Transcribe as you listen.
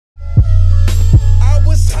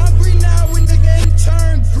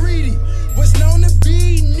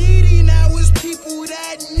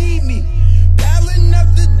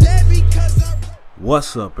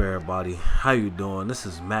What's up, everybody? How you doing? This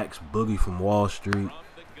is Max Boogie from Wall Street.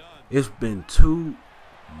 It's been 2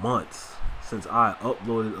 months since I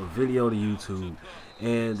uploaded a video to YouTube,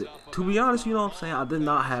 and to be honest, you know what I'm saying, I did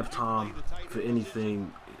not have time for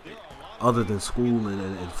anything other than school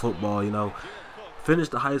and football. You know,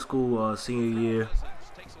 finished the high school senior year.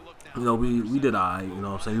 You know, we did alright. You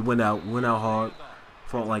know what I'm saying, we went out hard,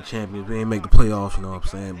 fought like champions. We didn't make the playoffs. You know what I'm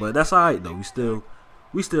saying, but that's alright though.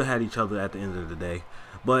 We still had each other at the end of the day.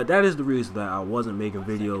 But that is the reason that I wasn't making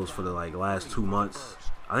videos for the last 2 months.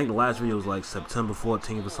 I think the last video was like September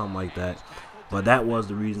 14th or something like that. But that was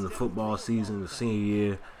the reason. The football season, the senior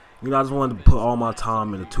year. You know, I just wanted to put all my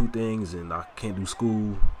time into 2 things, and I can't do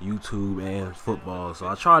school, YouTube, and football. So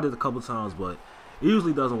I tried it a couple times, but it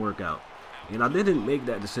usually doesn't work out. And I didn't make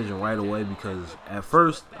that decision right away because at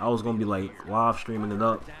first I was gonna be like live streaming it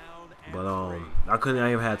up. But I didn't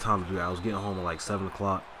even have time to do that. I was getting home at like 7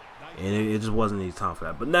 o'clock, and it just wasn't any time for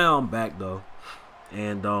that. But now I'm back though,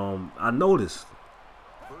 and I noticed,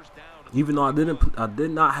 even though I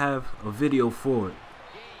did not have a video for it,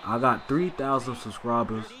 I got 3,000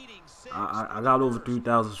 subscribers. I got over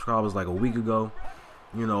 3,000 subscribers like a week ago.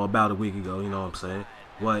 You know, about a week ago. You know what I'm saying?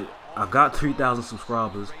 But I got 3,000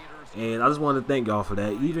 subscribers, and I just wanted to thank y'all for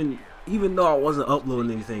that. Even though I wasn't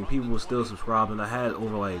uploading anything, people were still subscribing. I had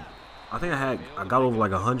over like, I got over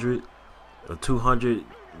like 100 or 200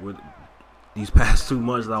 with these past 2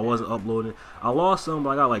 months that I wasn't uploading. I lost some, but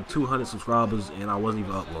I got like 200 subscribers and I wasn't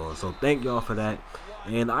even uploading. So thank y'all for that.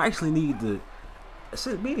 And I actually need to,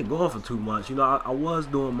 since being gone for 2 months, you know, I was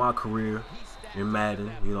doing my career in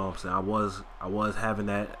Madden. You know what I'm saying? I was having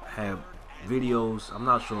have videos. I'm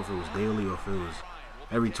not sure if it was daily or if it was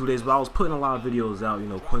every 2 days, but I was putting a lot of videos out. You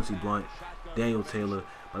know, Quincy Blunt, Daniel Taylor.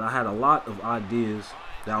 But I had a lot of ideas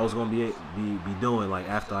that I was gonna be doing like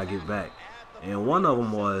after I get back, and one of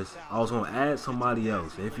them was I was gonna add somebody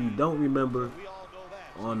else. If you don't remember,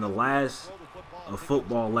 on the last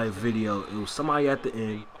football life video, it was somebody at the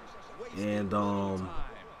end, and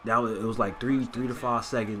it was like 3 to 5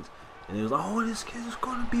 seconds, and it was like, oh, this kid is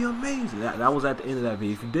gonna be amazing. That was at the end of that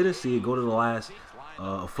video. If you didn't see it, go to the last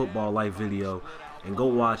football life video and go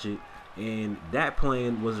watch it. And that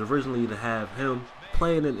plan was originally to have him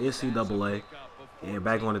playing in NCAA and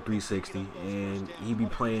back on the 360, and he'd be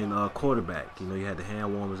playing quarterback. You know, you had the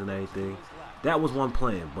hand warmers and everything. That was one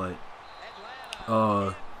plan, but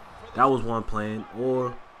that was one plan,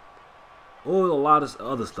 or a lot of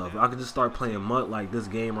other stuff. I could just start playing MUT, like this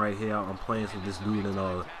game right here. I'm playing with this dude in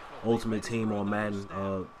Ultimate Team on Madden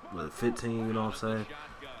 15. You know what I'm saying?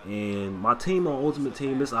 And my team on Ultimate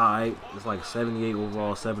Team is alright. It's like 78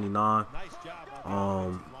 overall, 79.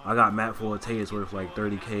 I got Matt Forte's worth like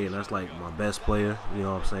 30K, and that's like my best player. You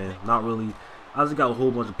know what I'm saying? Not really. I just got a whole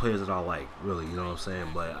bunch of players that I like, really. You know what I'm saying?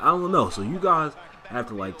 But I don't know. So you guys have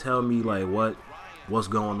to like tell me like what's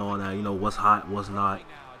going on now. You know, what's hot, what's not.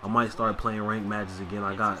 I might start playing ranked matches again.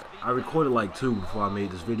 I recorded like 2 before I made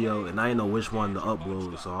this video, and I didn't know which one to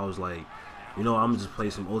upload. So I was like, you know, I'm gonna just play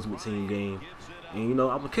some Ultimate Team game, and you know,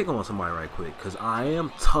 I'm gonna kick on somebody right quick because I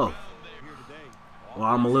am tough. Well,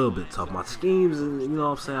 I'm a little bit tough. My schemes, you know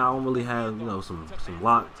what I'm saying, I don't really have, you know, some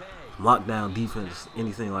lockdown defense,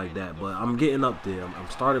 anything like that. But I'm getting up there. I'm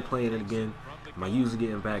started playing it again. My user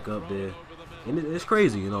getting back up there, and it's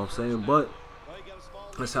crazy, you know what I'm saying. But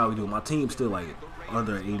that's how we do. My team's still like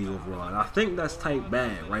under 80 overall, and I think that's type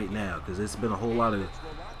bad right now because it's been a whole lot of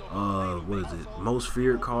what is it? Most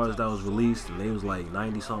feared cards that was released, and they was like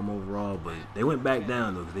 90 something overall, but they went back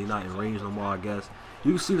down though because they not in range no more, I guess.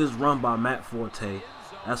 You can see this run by Matt Forte.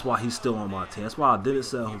 That's why he's still on my team. That's why I didn't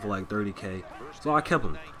sell him for like 30K. So I kept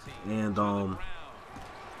him. And you know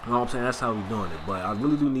what I'm saying? That's how we're doing it. But I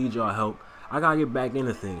really do need y'all help. I gotta get back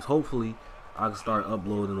into things. Hopefully I can start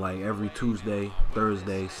uploading like every Tuesday,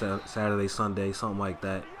 Thursday, Saturday, Sunday, something like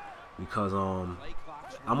that. Because I'm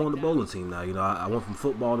on the bowling team now. You know, I went from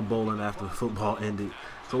football to bowling after football ended.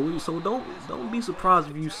 So don't be surprised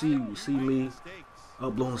if you see me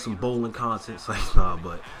uploading some bowling content. So nah,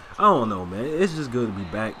 but I don't know, man. It's just good to be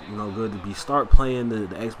back. You know, good to start playing the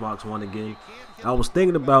Xbox One again. I was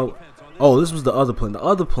thinking about, oh, this was the other plan. The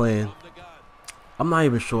other plan, I'm not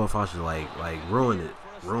even sure if I should like ruin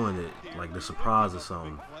it, like the surprise or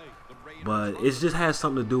something. But it just has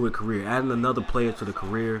something to do with career. Adding another player to the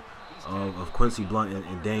career of Quincy Blunt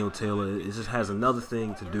and Daniel Taylor. It just has another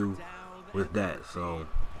thing to do with that. So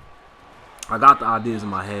I got the ideas in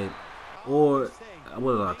my head. Or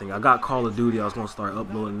what did I think? I got Call of Duty. I was gonna start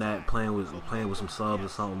uploading that, playing with some subs or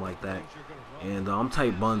something like that. And I'm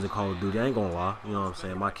tight buns in Call of Duty. I ain't gonna lie. You know what I'm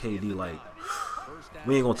saying? My KD, like,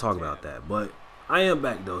 we ain't gonna talk about that. But I am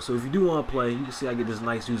back though. So if you do want to play, you can see I get this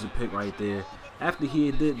nice user pick right there. after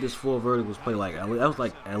he did this 4 verticals play, like that was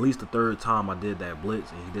like at least the 3rd time I did that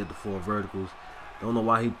blitz, and he did the 4 verticals. Don't know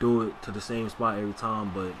why he threw it to the same spot every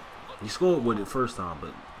time, but he scored with it first time.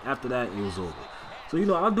 But after that, it was over. So, you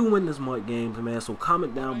know, I do win this MUT games, man. So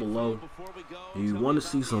comment down below if you want to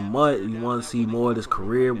see some MUT, if you want to see more of this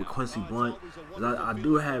career with Quincy Blount. I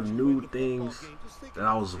do have new things that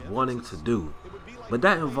I was wanting to do, but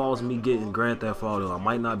that involves me getting Grand Theft Auto. I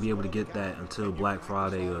might not be able to get that until Black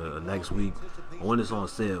Friday or next week, or when it's on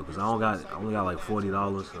sale, because I only got like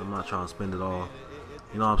 $40. I'm not trying to spend it all.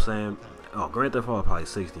 You know what I'm saying? Oh, Grand Theft Auto probably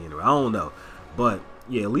 60 anyway. I don't know, but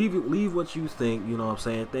yeah, leave what you think. You know what I'm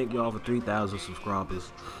saying? Thank y'all for 3,000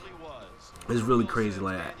 subscribers. It's really crazy.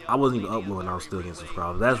 Like, I wasn't even uploading, I was still getting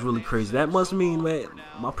subscribers. That's really crazy. That must mean, man,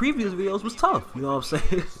 my previous videos was tough. You know what I'm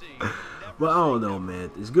saying? But I don't know, man.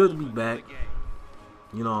 It's good to be back.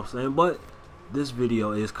 You know what I'm saying? But this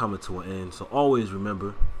video is coming to an end. So always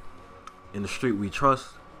remember, in the street we trust.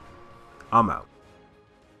 I'm out.